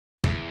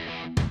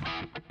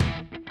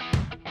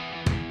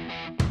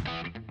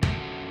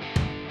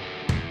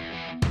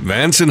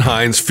Vance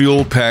Hines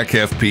Fuelpak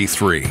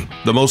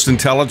FP3, the most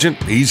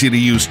intelligent,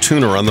 easy-to-use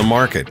tuner on the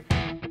market.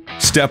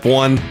 Step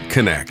 1.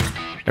 Connect.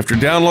 After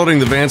downloading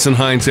the Vance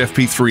Hines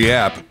FP3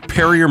 app,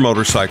 pair your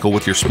motorcycle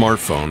with your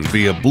smartphone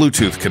via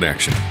Bluetooth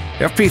connection.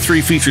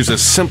 FP3 features a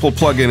simple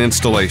plug-in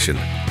installation.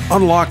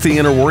 Unlock the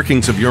inner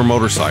workings of your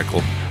motorcycle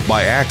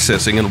by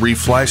accessing and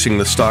reflashing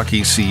the stock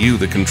ECU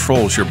that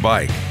controls your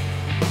bike.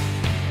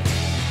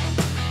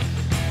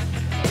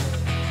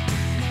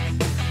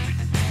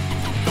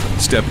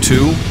 Step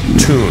 2.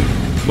 Tune.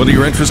 Whether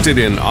you're interested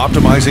in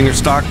optimizing your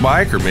stock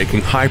bike or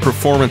making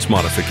high-performance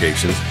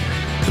modifications,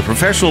 the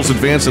professionals at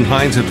Vance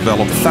Hines have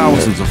developed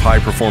thousands of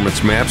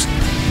high-performance maps,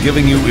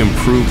 giving you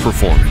improved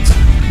performance,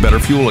 better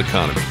fuel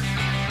economy,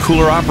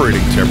 cooler operating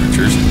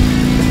temperatures,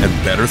 and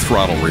better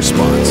throttle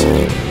response.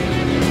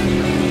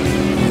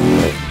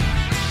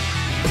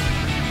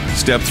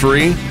 Step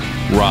 3.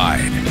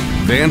 Ride.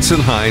 Vance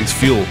Hines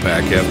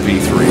Fuelpak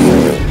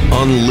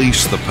FP3.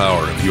 Unleash the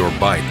power of your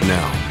bike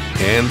now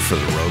and for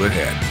the road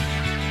ahead.